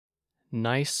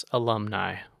Nice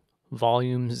Alumni,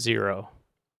 Volume 0.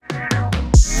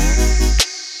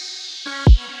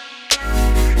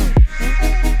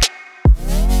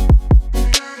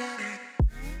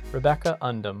 Rebecca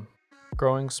Undum,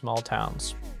 Growing Small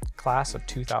Towns, Class of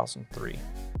 2003.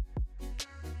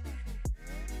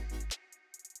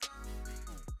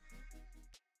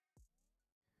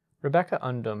 Rebecca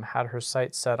Undum had her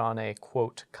sights set on a,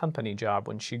 quote, company job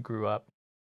when she grew up.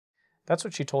 That's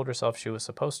what she told herself she was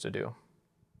supposed to do.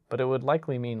 But it would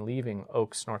likely mean leaving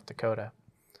Oaks, North Dakota,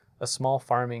 a small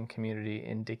farming community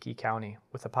in Dickey County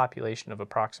with a population of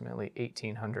approximately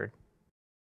 1,800.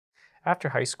 After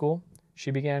high school, she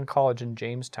began college in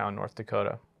Jamestown, North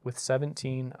Dakota, with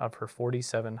 17 of her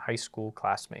 47 high school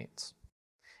classmates.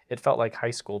 It felt like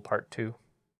high school part 2.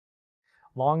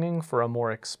 Longing for a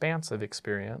more expansive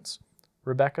experience,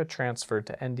 Rebecca transferred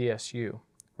to NDSU,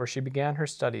 where she began her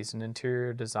studies in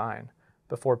interior design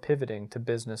before pivoting to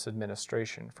business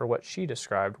administration for what she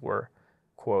described were,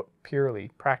 quote, purely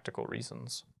practical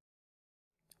reasons.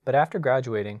 But after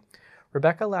graduating,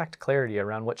 Rebecca lacked clarity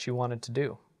around what she wanted to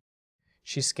do.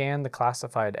 She scanned the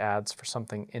classified ads for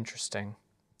something interesting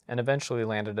and eventually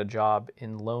landed a job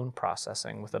in loan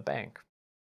processing with a bank.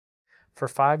 For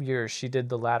 5 years, she did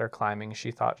the ladder climbing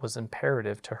she thought was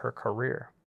imperative to her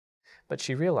career. But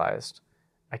she realized,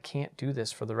 I can't do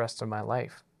this for the rest of my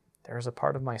life. There is a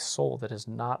part of my soul that is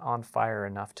not on fire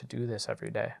enough to do this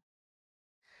every day.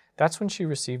 That's when she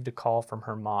received a call from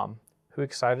her mom, who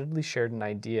excitedly shared an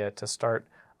idea to start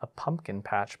a pumpkin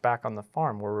patch back on the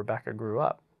farm where Rebecca grew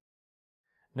up.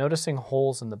 Noticing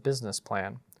holes in the business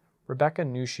plan, Rebecca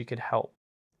knew she could help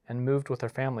and moved with her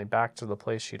family back to the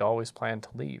place she'd always planned to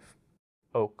leave,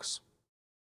 Oaks.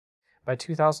 By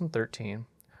 2013,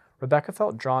 Rebecca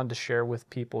felt drawn to share with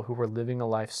people who were living a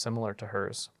life similar to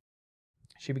hers.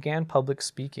 She began public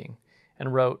speaking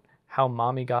and wrote How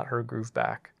Mommy Got Her Groove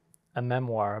Back, a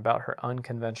memoir about her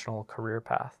unconventional career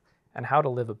path and how to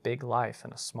live a big life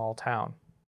in a small town.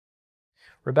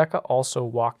 Rebecca also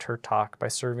walked her talk by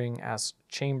serving as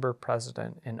chamber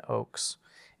president in Oaks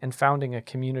and founding a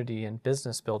community and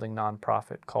business building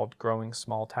nonprofit called Growing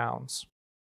Small Towns.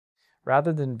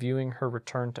 Rather than viewing her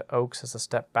return to Oaks as a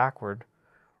step backward,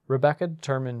 Rebecca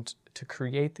determined to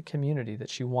create the community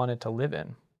that she wanted to live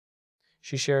in.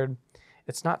 She shared,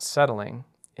 it's not settling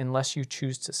unless you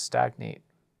choose to stagnate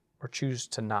or choose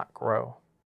to not grow.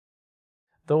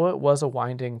 Though it was a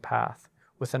winding path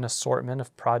with an assortment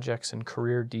of projects and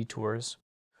career detours,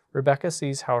 Rebecca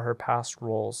sees how her past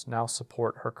roles now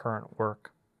support her current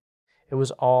work. It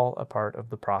was all a part of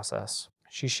the process.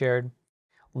 She shared,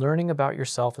 learning about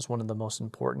yourself is one of the most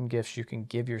important gifts you can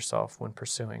give yourself when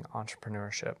pursuing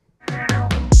entrepreneurship.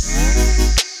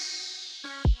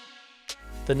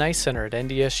 The NICE Center at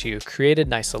NDSU created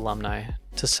NICE Alumni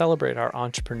to celebrate our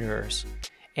entrepreneurs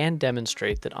and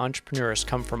demonstrate that entrepreneurs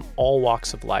come from all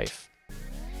walks of life.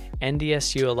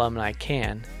 NDSU alumni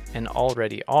can, and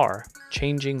already are,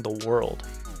 changing the world.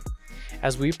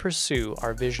 As we pursue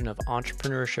our vision of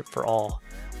entrepreneurship for all,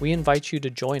 we invite you to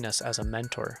join us as a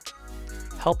mentor.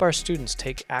 Help our students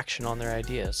take action on their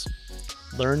ideas.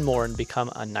 Learn more and become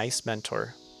a NICE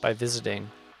mentor by visiting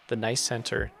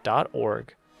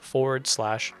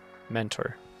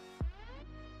thenicecenter.org/mentor.